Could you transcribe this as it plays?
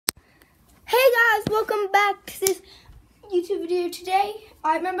Hey guys, welcome back to this YouTube video today.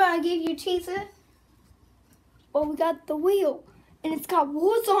 I remember I gave you a teaser. Well, we got the wheel, and it's got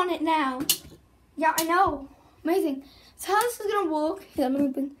wheels on it now. Yeah, I know. Amazing. So how this is going to work, here, let me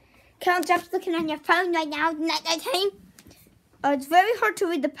bring, Carol Jeff's looking on your phone right now. It's very hard to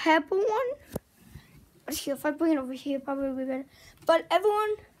read the purple one. But here, if I bring it over here, probably will be better. But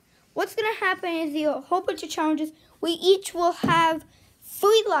everyone, what's going to happen is there are a whole bunch of challenges. We each will have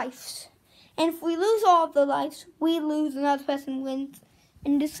 3 lives. And if we lose all of the lives, we lose, another person wins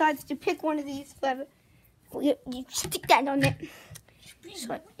and decides to pick one of these forever. You stick that on it.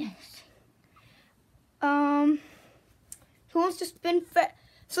 So, yes. Who wants to spin?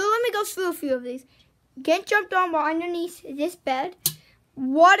 So let me go through a few of these. Get jumped on while underneath this bed.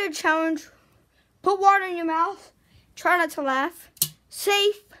 Water challenge. Put water in your mouth. Try not to laugh.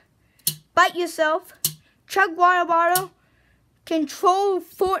 Safe. Bite yourself. Chug water bottle. Control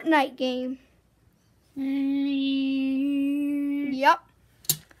Fortnite game. Yep.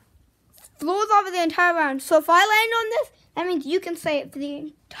 Floors over the entire round. So if I land on this, that means you can say it for the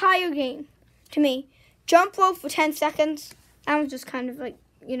entire game to me. Jump rope for 10 seconds. I was just kind of like,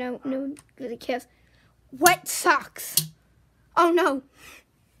 you know, no one really cares. Wet socks. Oh no.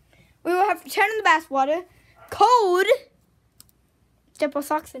 We will have to turn on the bath water. Cold. Dip our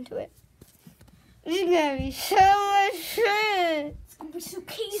socks into it. This is going to be so much fun. It's going to be so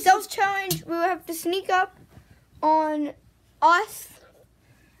crazy. Self-challenge, we will have to sneak up on us,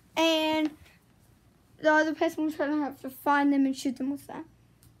 and the other person will try to have to find them and shoot them with that.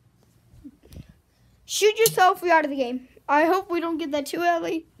 Shoot yourself, we're out of the game. I hope we don't get that too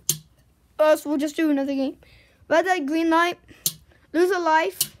early, or else we'll just do another game. Red light, green light, lose a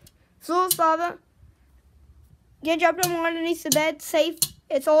life, floor lava, get jumped on underneath the bed, safe,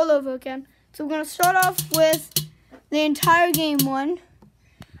 it's all over again. So we're going to start off with the entire game one.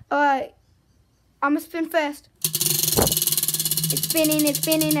 Alright, I'm going to spin first. It's spinning, it's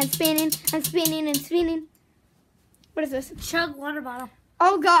spinning, and spinning, and spinning, and spinning. What is this? Chug water bottle.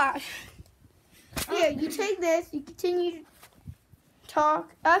 Oh gosh. Here, you take this, you continue to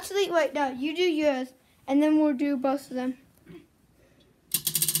talk. Actually, wait, no, you do yours, and then we'll do both of them.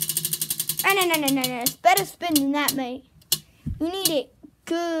 No. It's better spin than that, mate. You need it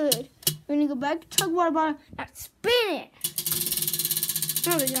good. We're going to go back to chug water bottle. Now spin it.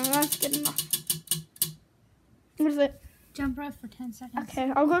 There we go. That's good enough. What is it? Jump rope for 10 seconds.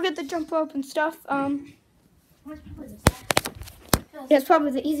 Okay, I'll go get the jump rope and stuff. What's probably the Yeah, it's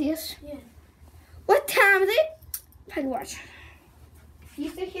probably the easiest. Yeah. What time is it? Peg watch.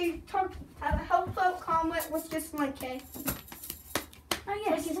 You sit here, talk, have a helpful comment with this link, okay? Oh,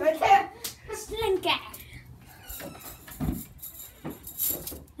 yes. It's right there. Slinky.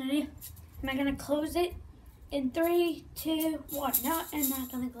 Ready? Am I going to close it in 3, 2, 1? No, I'm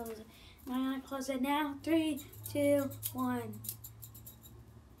not going to close it. Am I going to close it now? 3, 2, 1.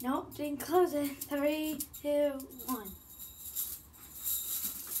 Nope, didn't close it. 3, 2, 1.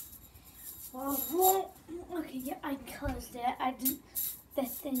 Well, okay, yeah, I closed it. I didn't. That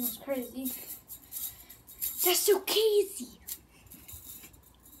thing was crazy. That's so crazy.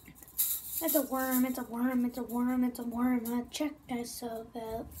 It's a worm, it's a worm, it's a worm, it's a worm. I checked myself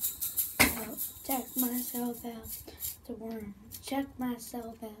out. Check myself out. It's a worm. Check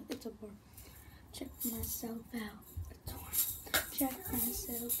myself out. It's a worm. Check myself out. It's a worm. Check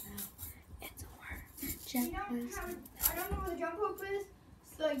myself out. It's a worm. Check myself out. I don't know where the jump rope is,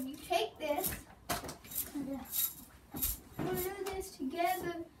 so you take this. Yeah. We'll do this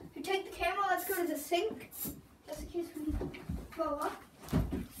together. You take the camera, let's go to the sink. Just in case we blow up.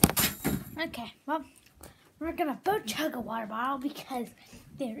 Okay, well, we're gonna both chug a water bottle because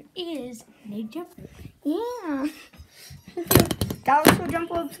there is no jump rope. Yeah. That was so jump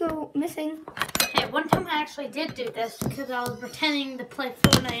rope so missing. Hey, one time I actually did do this because I was pretending to play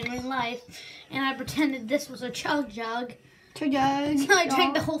Fortnite in real life, and I pretended this was a chug jug. Chug jug. So I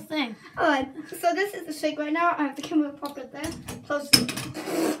drank the whole thing. Alright, so this is the shake right now. I have the camera pop right there. Close.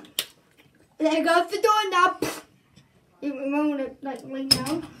 There goes the door now. You might want to like lay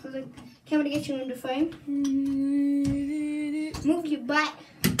down so the camera gets you into frame. Move your butt.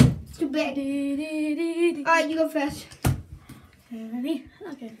 It's too big. Alright, you go first. Ready?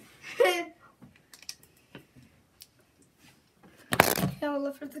 Okay. I'll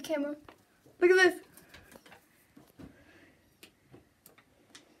lift up the camera. Look at this.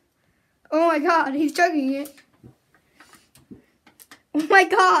 Oh my god, he's chugging it. Oh my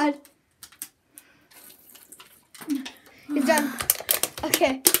god. He's done.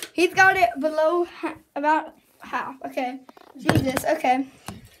 Okay, he's got it below about half. Okay, Jesus. Okay,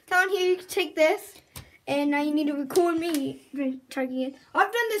 down here you can take this And now you need to record me chugging it.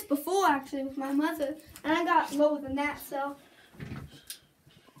 I've done this before actually with my mother, and I got lower than that. So.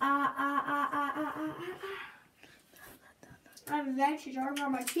 I have advantage. I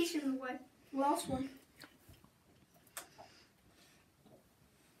got my teeth in the way. Lost one.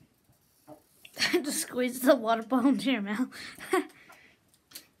 Just squeeze the water bottle into your mouth.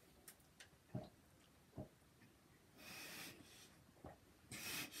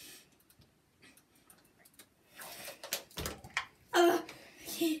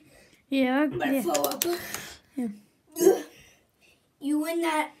 Yeah. I'm gonna throw up. Yeah. You win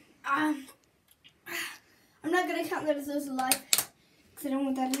that. I'm not gonna count that as lose a life because I don't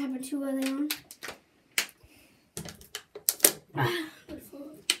want that to happen too early on.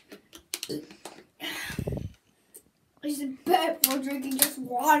 I should bet while drinking just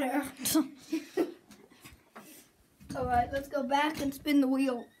water. Alright, let's go back and spin the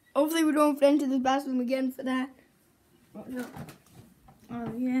wheel. Hopefully we don't have to enter the bathroom again for that. Oh no.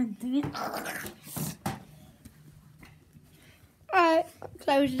 Oh yeah, dang it. Alright,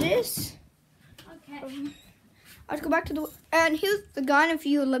 close this. Okay. Let's go back to the... And here's the gun if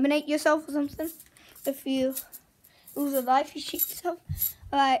you eliminate yourself or something. If you lose a life, you shoot yourself.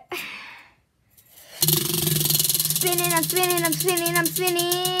 Alright. Spinning, I'm spinning, I'm spinning, I'm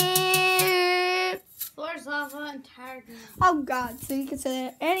spinning. Floor's lava and tired now. Oh God, so you can say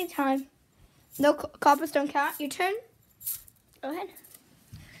that anytime. No coppers don't count. Your turn. Go ahead.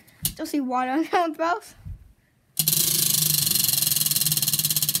 Still see water on someone's mouth.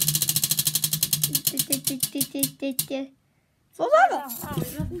 Full lava.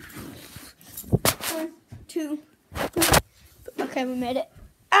 1, 2, 3. Okay, we made it.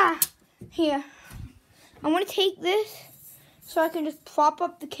 Here. I'm gonna take this so I can just prop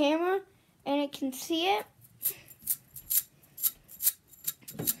up the camera and it can see it.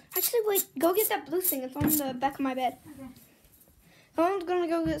 Actually, wait. Go get that blue thing. It's on the back of my bed. Okay. I'm gonna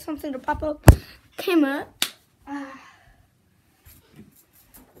go get something to pop up camera.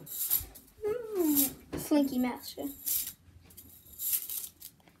 Slinky master.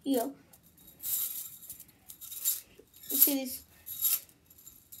 Yo. You see these?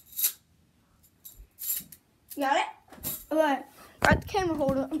 You got it? Alright. Got the camera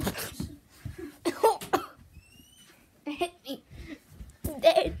holder. It hit me.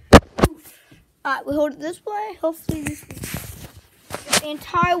 Dead. Alright, we hold it this way. Hopefully this is the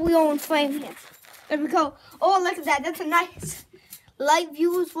entire wheel in flame here. There we go. Oh, look at that. That's a nice light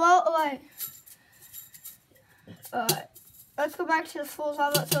view as well. Alright. Alright. Let's go back to the full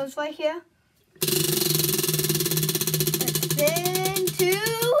lava. So it's right here. Then to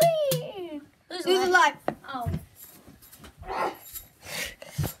lose a life. Oh.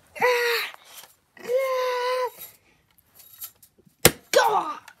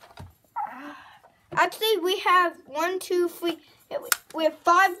 Actually, we have 1, 2, 3. We have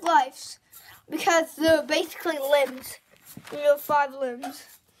 5 lives because they're basically limbs. You have 5 limbs.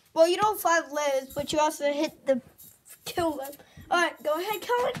 Well, you don't have 5 limbs, but you also hit the kill them. All right, go ahead,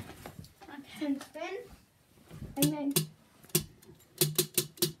 Colin. Okay. And spin, and then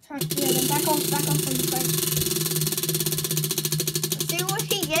turn. Yeah, then back on from the side. Let's see what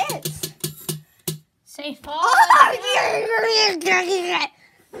he gets. Say fall. Oh, yeah.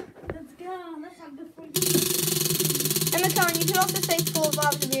 Let's go. That's not good for you. And Colin, you can also say full of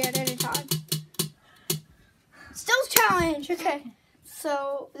lava to me at any time. Still challenge. Okay.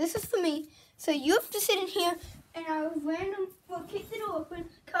 So this is for me. So you have to sit in here, and I will kick the door open.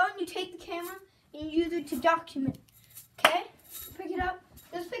 Colin, you take the camera and you use it to document. Okay? Pick it up.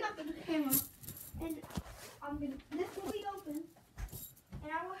 Just pick up the camera, and this will be open,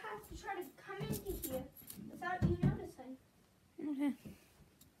 and I will have to try to come into here without you noticing. Okay.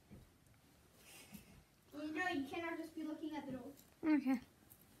 You know, you cannot just be looking at the door. Okay.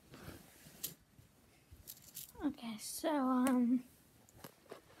 Okay, so,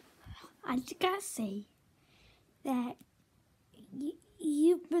 I just gotta say that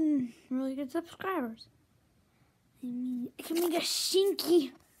you've been really good subscribers. I mean, it can make a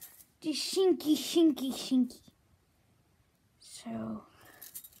shinky. So,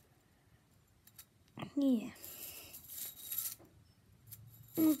 yeah.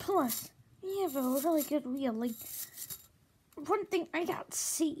 And plus, you have a really good wheel. Like, one thing, I got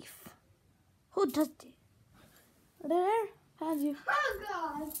safe. Who does it? There? Have you? Oh,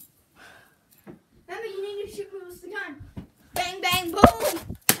 God. Remember, you need to shoot me with the gun. Bang, bang, boom.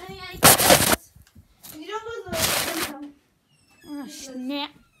 You don't lose the limb. Oh,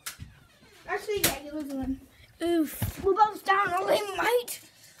 snap. Actually, yeah, you lose the limb. Oof. We're both down a limb, mate.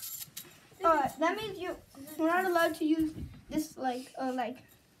 Alright, that means we're not allowed to use this, like.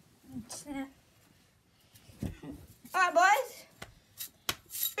 Snap. Alright, boys.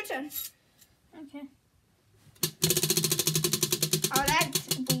 Your turn. Okay. Oh,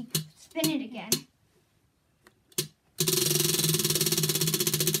 that's we spin it again.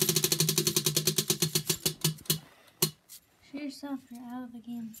 Shoot yourself, you're out of the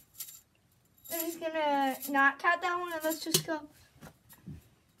game. I'm just gonna not count that one and let's just go.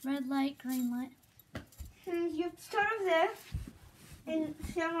 Red light, green light. You have to start over there and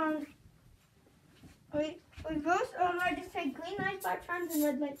stand on. Wait, first, I just say green light 5 times and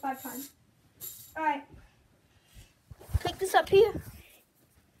red light 5 times. Alright. Pick this up here.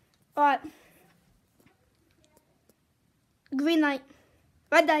 Alright. Green light.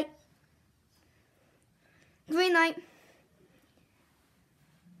 Red light. Green light.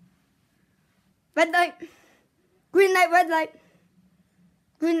 Red light. Green light, red light.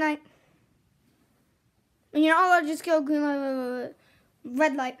 Green light. And you're not allowed to just go green light,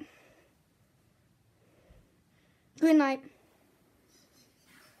 red light. Green light.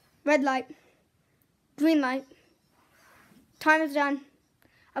 Red light. Green light. Time is done.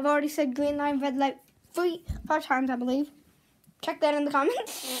 I've already said green light, red light 5 times, I believe. Check that in the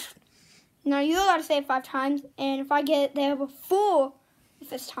comments. Now you're allowed to say it 5 times, and if I get there before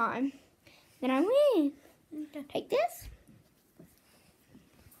this time, then I win. Okay. Take this.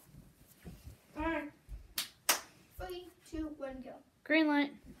 Alright. 3, 2, 1, go. Green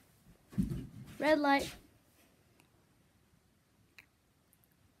light. Red light.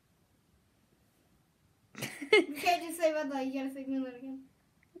 You can't just say red light, you gotta say green light again.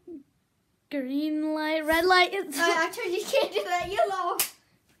 Green light, red light. Actually, you can't do that, yellow.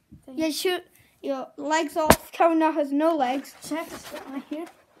 Yeah, shoot your legs off. Kevin now has no legs. Check right here.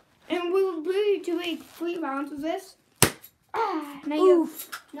 And we will be doing 3 rounds of this. Now you have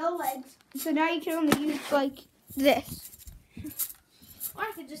no legs. So now you can only use like this. Or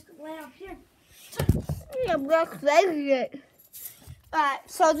I could just lay out here. Yeah, black legs it. Alright,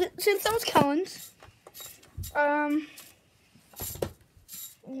 so since that was Kellen's, oh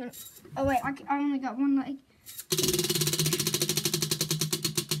wait, I only got 1 leg.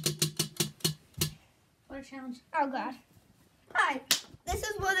 What a challenge. Oh god. Alright, this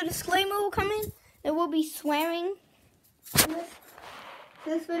is where the disclaimer will come in. There will be swearing.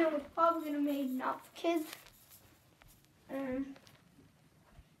 This video was probably going to be made not for kids. And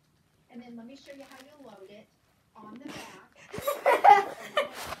then let me show you how you load it on the back.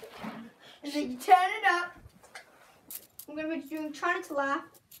 And then you turn it up. I'm going to be doing trying to laugh.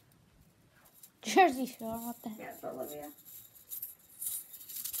 Jersey Shore, what the heck? Yes, Olivia.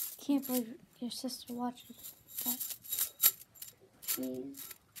 Can't believe your sister watches that. Please.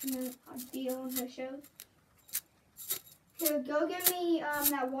 And then I'll deal on her shows. Here, go get me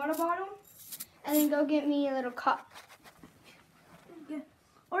that water bottle. And then go get me a little cup. Yeah.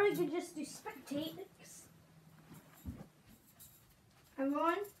 Or you could just do spectate.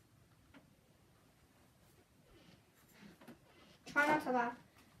 Everyone, try not to laugh.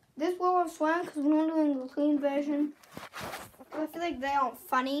 This will have swam because we're not doing the clean version. I feel like they aren't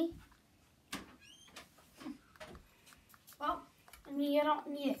funny. Well, I mean, you don't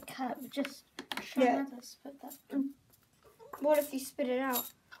need a cup. Just try not to spit that. What if you spit it out?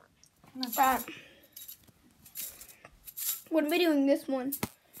 No. We're going to be doing this one.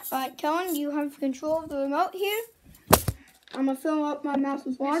 Alright, Kellen, you have control of the remote here. I'm going to fill up my mouse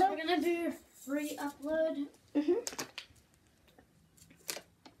with water. So we're going to do your free upload.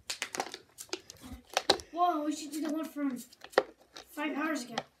 Whoa, we should do the one from 5 hours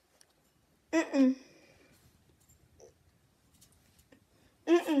ago. You're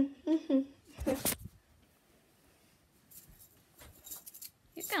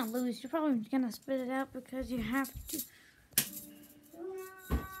going to lose. You're probably going to spit it out because you have to.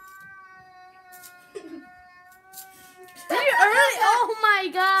 Early? Oh my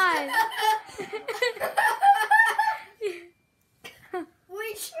god!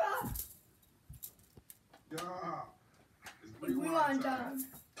 We shot. We want time.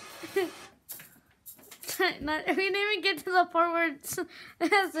 We didn't even get to the part where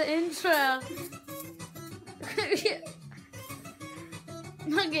it has the intro.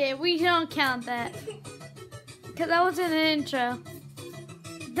 Okay, we don't count that. Because that wasn't an intro.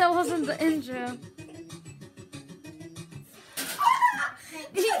 That wasn't the intro.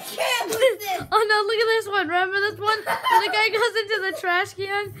 You can't lose this. Oh no, look at this one. Remember this one? Where the guy goes into the trash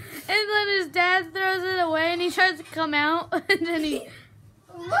can and then his dad throws it away and he tries to come out and then he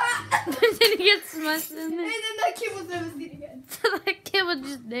gets smashed in there. And then that kid was never seen again. So that kid was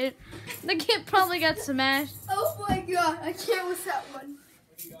just there. The kid probably got smashed. Oh my god, I can't miss that one.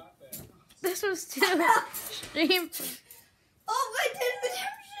 This was too extreme. Oh, I did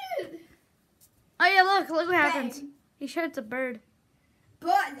redemption. Oh yeah, look what happens. Bang. You sure it's a bird?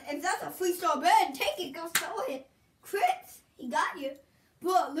 But if that's a freestyle bird, take it, go sell it. Chris, he got you.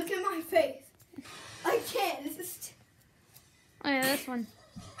 But look at my face. I can't. This is. Oh yeah, this one.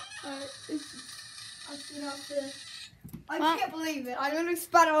 Alright, I'll sit off this. I can't believe it. I literally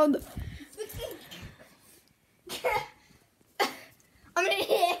spat it on the. I'm gonna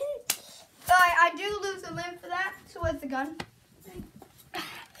hit. Alright, I do lose a limb for that. So where's the gun?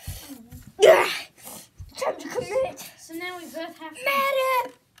 Time to commit. So now we both have to.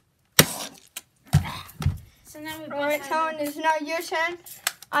 Madam! So now we both Alright, have Talon, it's now your turn.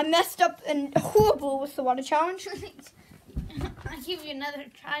 I messed up and horrible with the water challenge. I'll give you another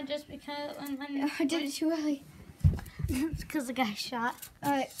try just because. I did it too early. It's because the guy shot.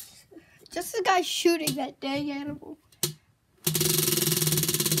 Alright. Just the guy shooting that dang animal.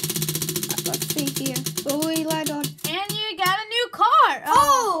 Let's see here. What will we land on? And you got a new car.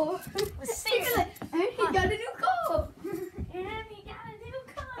 Oh! Let's see. And he got a new car. And he got a new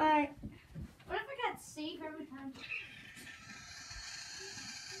car. Alright. What if I got C for every time?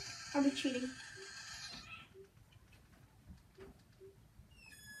 I'll be cheating.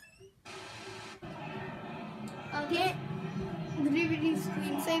 Okay. The DVD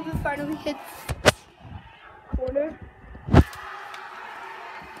screensaver finally hits quarter.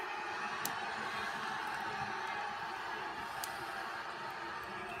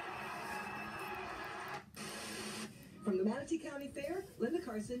 From the Manatee County Fair, Linda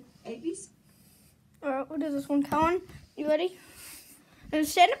Carson, ABC. Alright, what is this one, Colin? You ready? And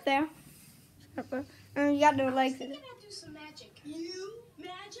stand up there. Stand up there. And you got no legs in it. Can I do some magic? You,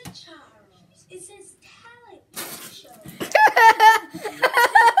 Magic Charles. It says talent show.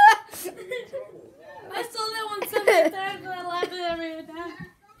 I saw that one so many times and I laughed at every time.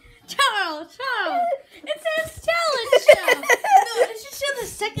 Charles, it says talent show. No, I should show the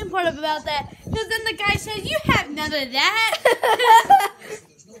second part about that. Because then the guy said, you have none of that.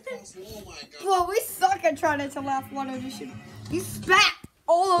 Well, we suck at trying to laugh one audition. You spat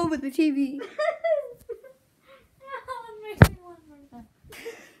all over the TV.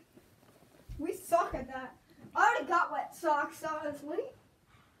 We suck at that. I already got wet socks, honestly.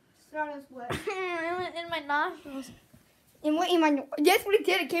 It's not as wet. In my nostrils. And what in my yes, we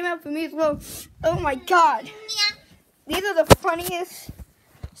did. It came out for me as well. Oh my god! These are the funniest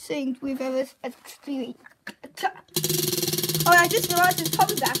things we've ever experienced. Oh, I just realized it's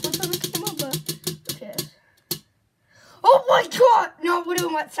probably backwards on the camera, but who cares? Oh my god! No, we're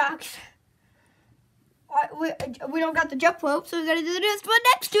doing wet socks. We don't got the jump rope, so we gotta do this one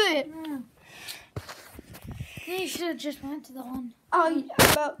next to it. You should have just went to the one. Oh,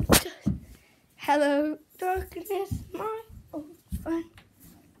 yeah, about hello, darkness, my old friend.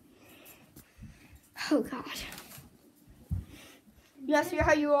 Oh god. You ask me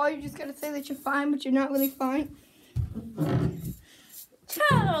how you are, you're just gonna say that you're fine, but you're not really fine.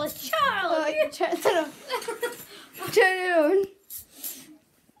 Charles, Turn it on. Turn it on.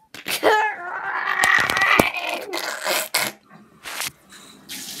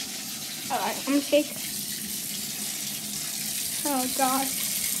 Alright, I'm gonna take. Oh god.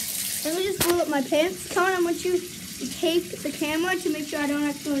 Let me just pull up my pants. Colin, I want you to take the camera to make sure I don't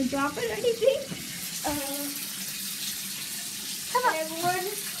accidentally drop it or anything. Come on, everyone.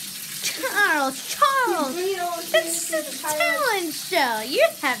 Charles, it's a talent show. You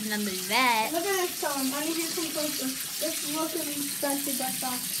have none of that. Look at this, Colin. I need you to come closer. Just look at these special black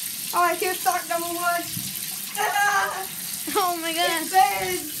socks. Alright, here's sock number one. Oh my god. It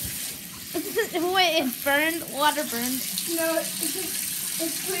burns. Wait, it burned? Water burned. No, it's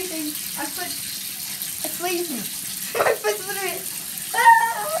freezing. It's freezing. My foot's literally.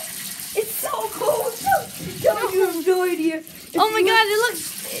 It's so cold. Don't you have no idea. Oh my god,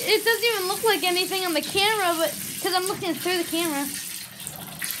 it doesn't even look like anything on the camera, but because I'm looking through the camera.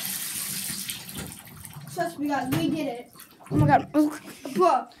 Trust me, guys, we did it. Oh my god.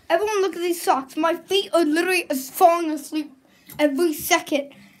 Bro, everyone look at these socks. My feet are literally falling asleep every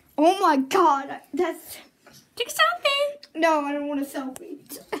second. Oh my god. That's. Take a selfie. No, I don't want a selfie.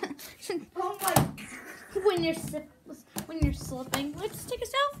 Oh my. When you're slipping, let's take a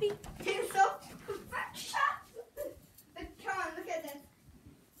selfie. Take a selfie. Come on, look at this.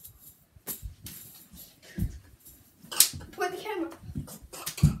 Point the camera.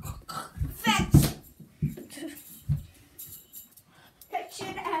 Fetch.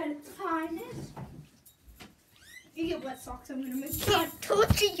 Picture at its finest. You get wet socks, I'm gonna make sure I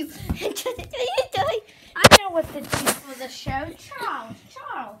torture you. I know what to do for the show. Charles,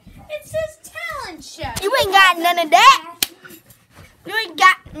 it says talent show. You ain't got none of that. You ain't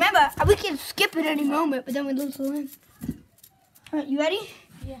got. Remember, we can skip it any moment, but then we lose the limb. Alright, you ready?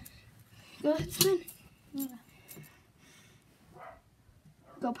 Yeah. Go ahead, spin. Yeah.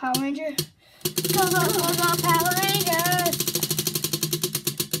 Go Power Ranger. Go, Power Rangers!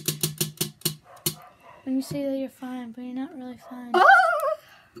 When you say that you're fine, but you're not really fine. Oh!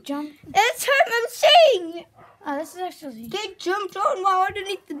 Jump. It's hurt my machine! Oh, this is actually... They jumped on while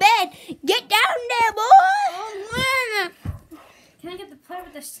underneath the bed. Get down there, boy! Can I get the play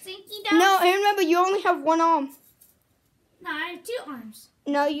with the stinky dog? No, and remember, you only have one arm. No, I have 2 arms.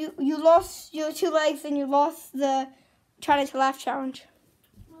 No, you lost your 2 legs and you lost the China to Laugh challenge.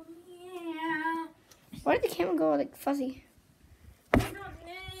 Oh, yeah. Why did the camera go like fuzzy? I don't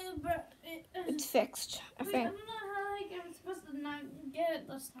know, but... It's fixed, I I think. don't know how I'm supposed to not get it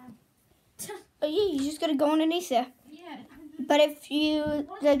this time. Oh yeah, you just gotta go underneath there. Yeah. But if you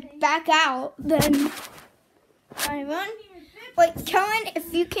like, back out, then... Alright, run. Wait, Kellen,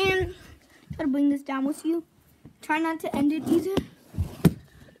 if you can try to bring this down with you. Try not to end it either.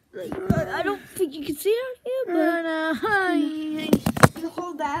 Like, I don't think you can see it out here, but you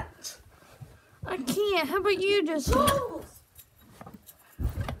hold that. I can't. How about you just... You're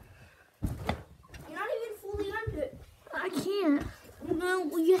not even fully under it. I can't.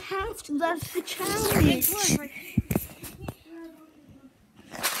 No, you have to. That's the challenge.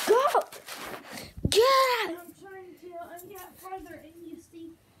 Go! Get! I'm trying to. I got farther and you see.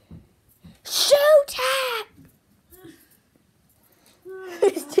 Shoot it!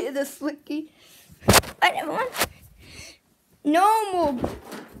 See the slicky. Alright, everyone. No more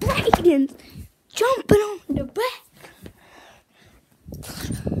break-ins. Jumping on the bed.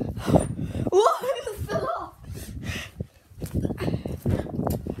 Oh, you fell off.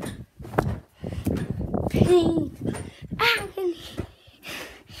 Pain. Agony.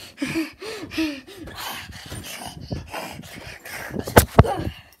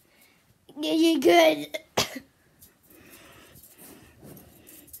 Yeah, you're good.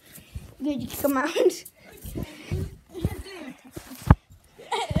 Good, you can come out.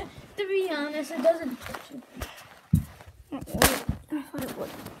 To be honest, it doesn't touch you. I thought it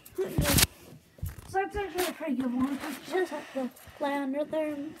would. So it's actually a pretty good one. You just have to lay under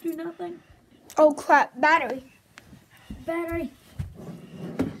there and do nothing. Oh crap, battery. Battery.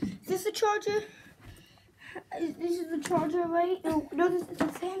 Is this the charger? This is the charger, right? No, this is the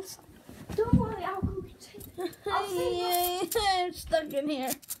Samsung. Don't worry, I'll go take it. I'll see you. I'm stuck in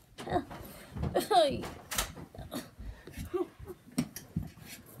here.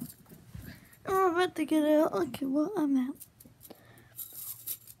 I'm about to get out. Okay, well, I'm out.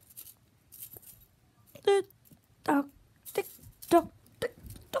 Tick tock, tick tock, tick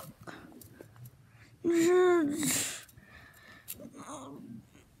tock. And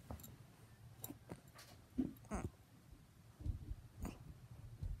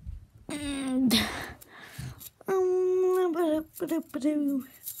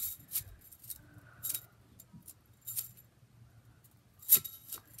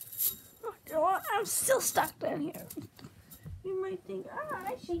I'm still stuck down here. You might think,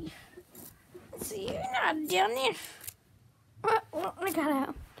 I see. See, you're not down there. Well, I got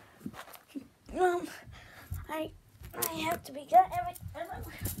out. I have to be good at it.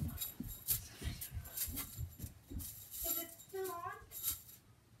 Is it still on?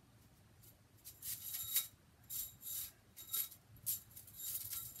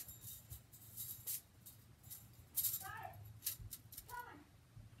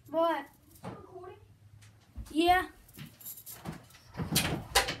 What? Recording? Yeah.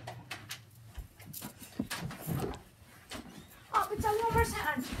 Oh, it's at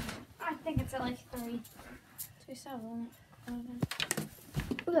 1%. I think it's at like 3. 2.7.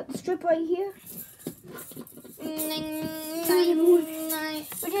 We got the strip right here. We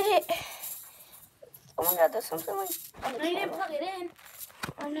did it. Oh my god, there's something like... No, you didn't plug it in.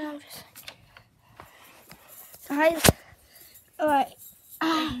 Oh no, just... Guys. Alright.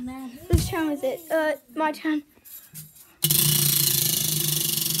 Whose turn is it? My turn.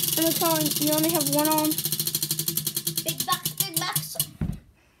 And it's on, you only have one arm. Big bucks, big bucks.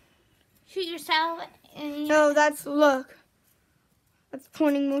 Shoot yourself. And No, that's, look. That's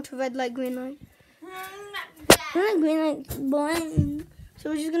pointing more to red light, green light. Red light, green light, blind. So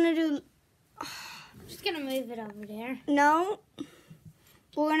we're just gonna do, I'm just gonna move it over there. no.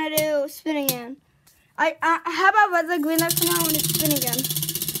 We're gonna do spin again. How about red light, green light for now and it's spin again?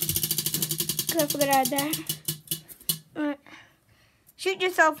 Cause I forgot to add that. Alright. Shoot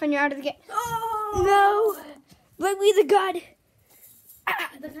yourself when you're out of the game. Oh! No. Like we the god.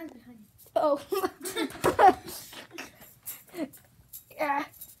 The gun's behind you. Oh. Yeah.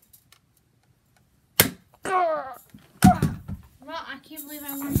 Well, I can't believe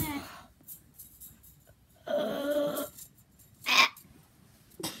I won that.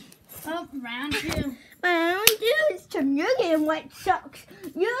 Oh, round 2. I don't do this to your game, what sucks.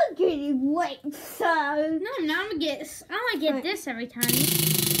 pretty wet, so. No, I'm not gonna get. I want to get this every time.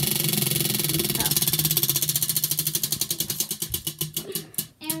 Oh.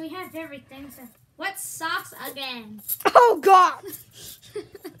 And we have everything. So wet socks again. Oh God!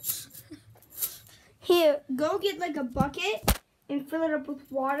 Here, go get like a bucket and fill it up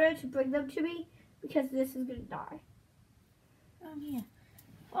with water to bring them to me because this is gonna die. Oh yeah.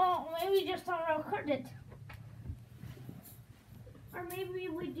 Oh, maybe just don't record it. Or maybe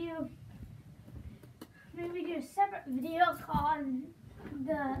we do a separate video called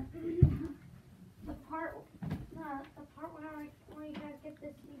the part where you guys get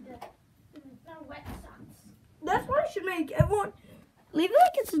this the wet socks. That's what I should make. Everyone, leave a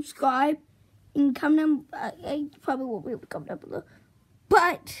like and subscribe, and come down. I probably won't be able to come down below,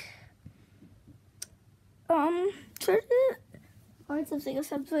 but try to find something or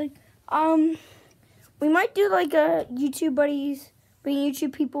something. We might do like a YouTube buddies, bring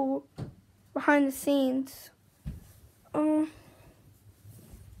YouTube people behind the scenes. If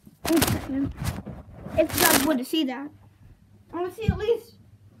you guys want to see that, I want to see at least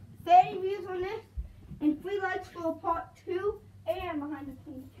 30 views on this and 3 likes for part 2 and behind the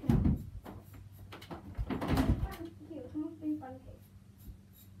scenes channel. Here, come on, bring fun cake.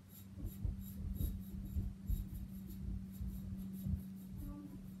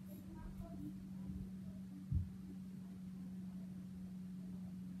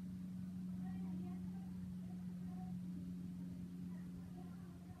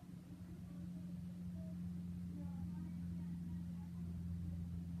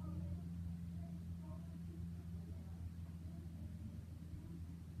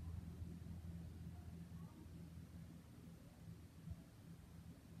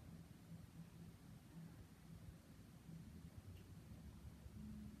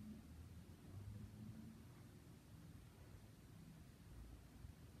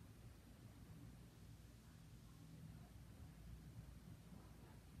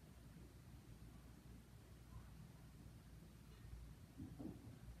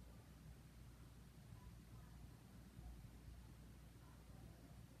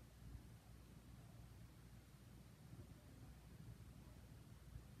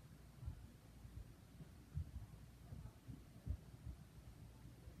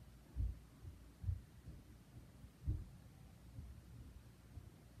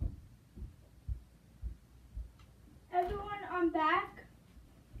 Everyone, I'm back.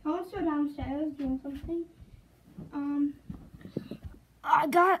 I want to go downstairs doing something. I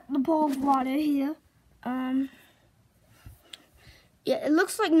got the bowl of water here. Yeah, it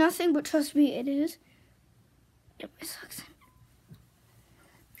looks like nothing, but trust me, it is. Get my socks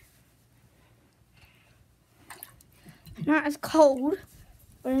in. Not as cold,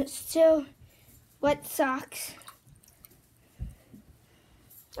 but it's still wet socks.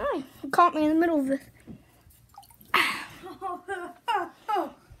 Oh, it caught me in the middle of this.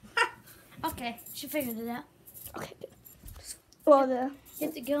 Okay, she figured it out. Okay. Well, You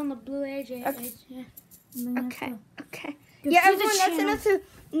have to go on the blue AJ. Okay. Yeah. Okay. Okay. Go Yeah, to the everyone, that's channel. enough to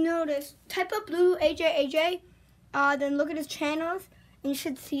notice. Type up blue AJ. Then look at his channels, and you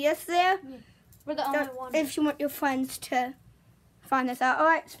should see us there. We're the only one. If you want your friends to find us out. All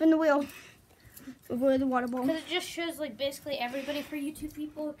right, spin the wheel. Over the water bowl. Because it just shows like basically everybody for YouTube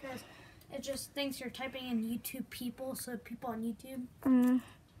people. Because it just thinks you're typing in YouTube people, so people on YouTube.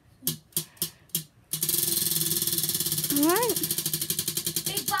 All right.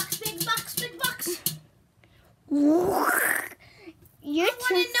 Big box, big box, big box. You're I want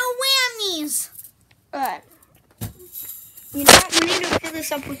to know whammies. Alright. You know what? We need to fill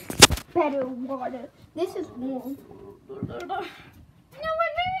this up with better water. This is warm. No, we're doing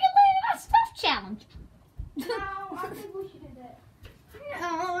a stuff challenge. No, I think we should do that.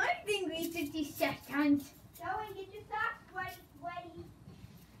 No, I think we should do stuff challenge. Joey, get your socks wetty.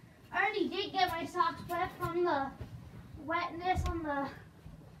 I already did get my socks wet from the wetness on the.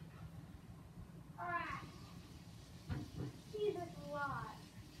 Alright. Jesus, a lot.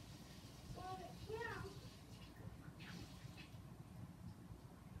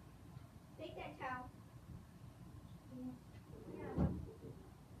 Take that towel.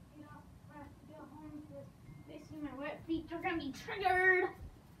 Basically, my wet feet are gonna be triggered.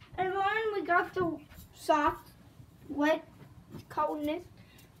 Everyone, we got the socks, wet, coldness.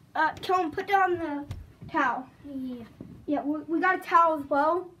 Kellen, put down the towel. Yeah. Yeah, we got a towel as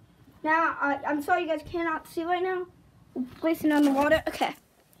well. Now, I'm sorry you guys cannot see right now. We'll place it on the water. Okay.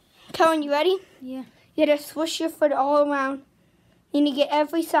 Kellen, you ready? Yeah. You gotta swish your foot all around. You need to get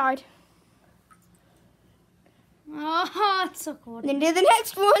every side. Oh, it's so cold. Then do the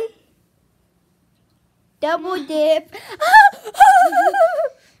next one. Double dip.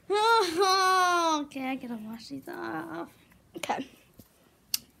 Okay, I gotta wash these off. Okay.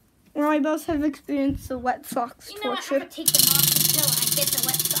 Well, I both have experienced the wet socks You know what? I'm torture. gonna take them off until I get the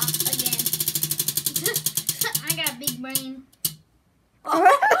wet socks again. I got a big brain. Oh,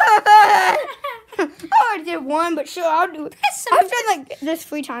 I did one, but sure, I'll do it. I've done like this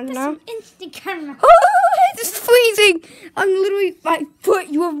 3 times That's now. some instant karma. Oh, it's freezing. I'm literally, my foot,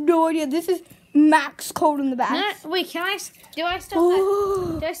 you have no idea. This is max cold in the back. No, wait, do I still have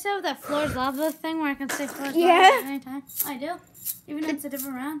that? Do I still have that floor's lava thing where I can say floor's lava at any time? I do. Even though it's a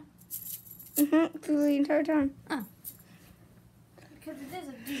different round. For the entire time. Oh. Because it is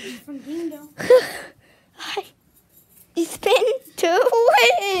a different game though. It's been 2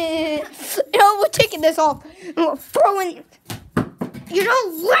 weeks. No, we're taking this off. And we're throwing. You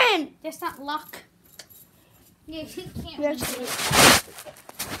don't win. That's not luck. Yeah, he can't Yeah, win.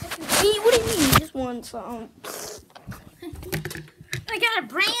 What do you mean? Just one song. I got a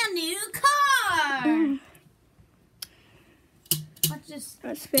brand new car. Let's just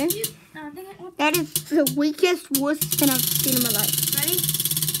Let's spin. no, I think That is the weakest, worst spin I've seen in my life. ready?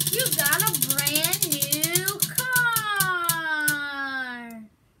 You got a brand new car.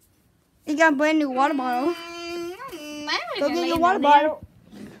 You got a brand new water bottle. I wish Go I get your landed water on there. bottle.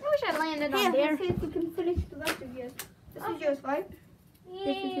 I wish I landed on Here, there. let's see if we can finish the rest of yours. This is yours, right?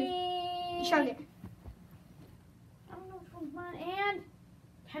 Yay. Chug it. I don't know which one's mine. And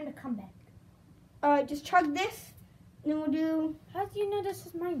time to come back. Alright, just chug this. Then we'll do, How do you know this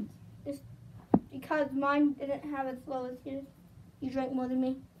is mine? because mine didn't have as low as yours. You drank more than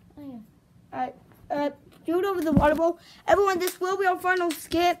me. Oh yeah. Alright, do it over the water bowl. Everyone, this will be our final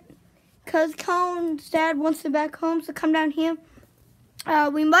skip. Because Colin's dad wants it back home, so come down here.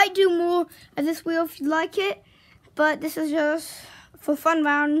 We might do more of this wheel if you like it. But this is just for fun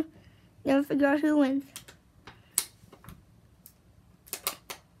round. Never figure out who wins.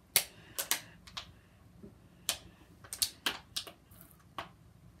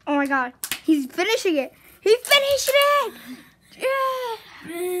 Oh my god. He's finishing it. He finished it!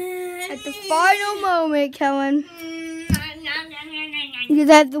 Yeah! At the final moment, Kellen. You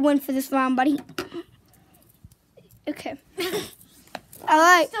have the win for this round, buddy. Okay.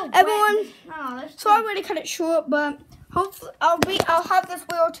 Alright, everyone. Oh, So I'm going to cut it short, but hopefully I'll have this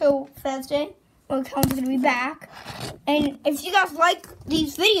wheel till Thursday when Colin's going to be back. And if you guys like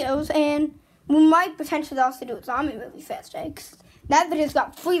these videos, and we might potentially also do a zombie movie Thursday, because that video's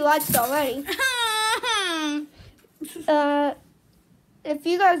got 3 likes already. If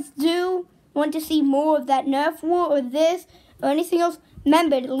you guys do want to see more of that Nerf war or this or anything else,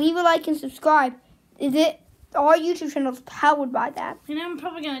 remember to leave a like and subscribe. Our YouTube channel is powered by that. You know what I'm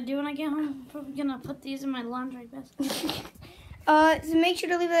probably going to do when I get home? I'm probably going to put these in my laundry basket. So make sure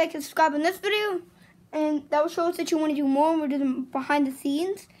to leave a like and subscribe on this video. And that will show us that you want to do more. We'll do them behind the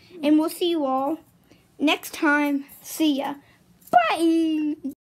scenes. And we'll see you all next time. See ya. Bye.